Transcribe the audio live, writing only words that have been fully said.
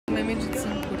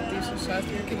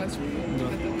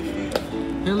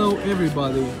Hello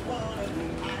everybody.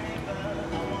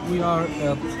 We are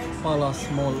at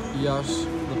Palace Mall Iași,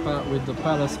 with the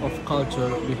Palace of Culture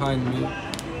behind me.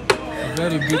 A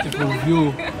very beautiful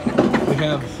view we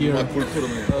have here.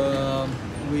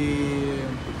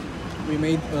 We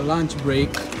made a lunch break.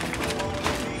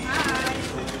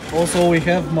 Also we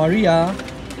have Maria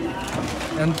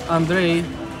and Andrei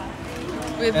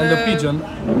with and the pigeon.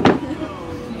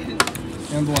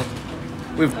 And what?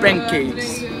 With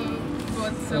pancakes.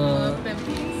 Bought some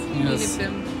pancakes. Yes.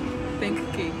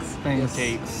 Pancakes.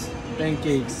 Pancakes.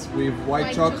 Pancakes with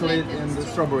white chocolate and the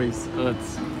strawberries.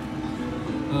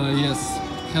 Yes.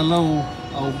 Hello,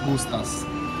 Augustas.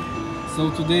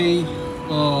 So today,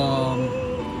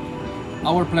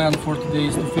 our plan for today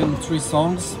is to film 3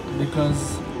 songs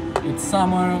because it's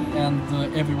summer and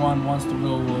everyone wants to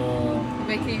go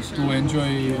Vacation. to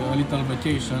enjoy a little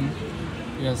vacation.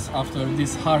 Yes, after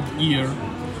this hard year.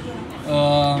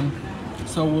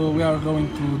 So we are going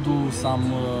to do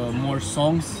some more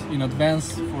songs in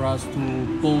advance for us to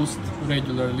post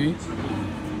regularly.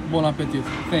 Bon appetit.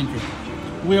 Thank you.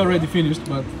 We already finished,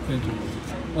 but thank you.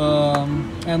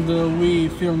 And we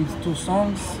filmed 2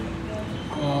 songs.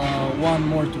 1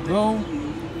 more to go.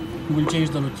 We'll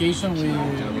change the location.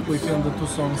 We filmed the 2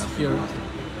 songs here,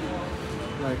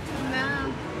 like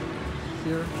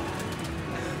here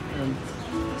and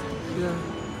here.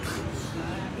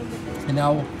 And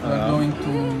now we're going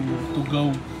to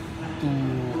go to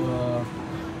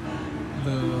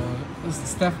the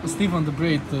Stefan the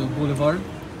Great Boulevard.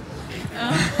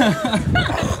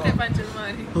 Stefan cel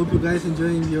Mare. Hope you guys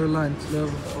enjoying your lunch.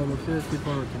 Love all of you. Keep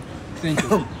working. Thank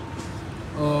you.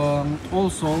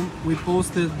 Also, we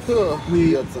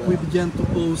began to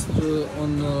post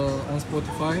on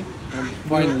Spotify. And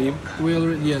finally, we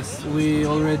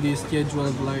already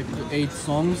scheduled like 8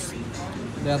 songs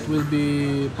that will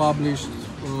be published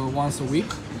once a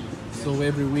week. So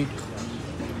every week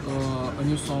a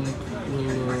new song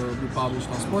will be published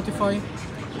on Spotify.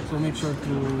 So make sure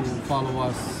to follow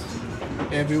us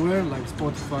everywhere, like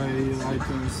Spotify,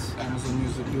 iTunes, Amazon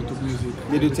Music, YouTube Music.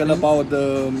 did you tell about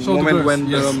the Show moment the girls, when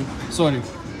yes. Sorry.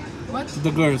 What?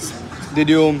 The girls. did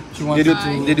you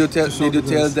to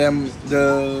tell them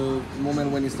the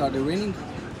moment when it started raining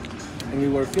and we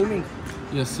were filming?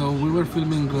 Yes, so we were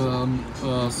filming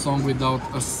a song without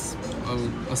a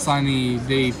sunny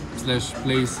day /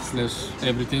 place /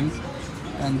 everything,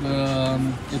 and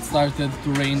it started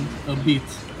to rain a bit,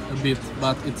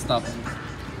 but it stopped.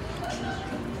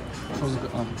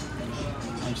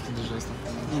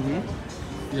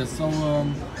 Yes, so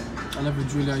I love you,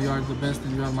 Julia. You are the best,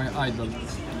 and you are my idol.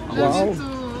 Wow.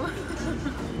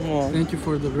 Thank you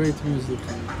for the great music.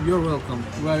 You're welcome.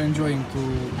 We are enjoying to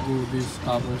do these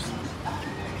covers.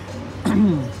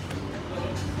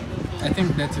 I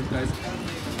think that's it, guys.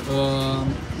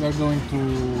 We are going to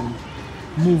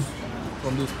move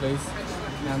from this place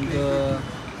and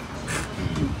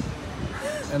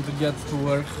to get to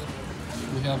work.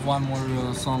 We have 1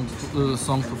 more song to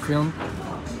film.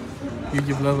 You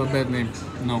give love a bad name?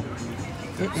 No.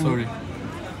 Sorry.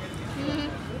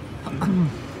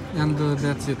 And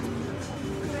that's it.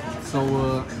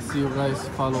 So see you guys.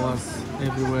 Follow us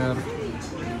everywhere.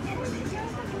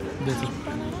 That's it.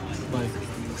 Bye.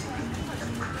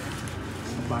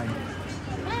 Bye.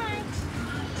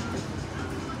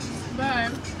 Bye.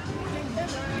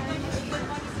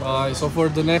 Bye. So for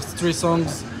the next 3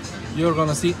 songs, you're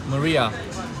gonna see Maria.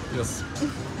 Yes.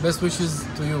 Best wishes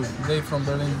to you. Dave from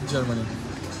Berlin, Germany.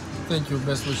 Thank you.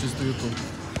 Best wishes to you too.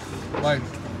 Bye.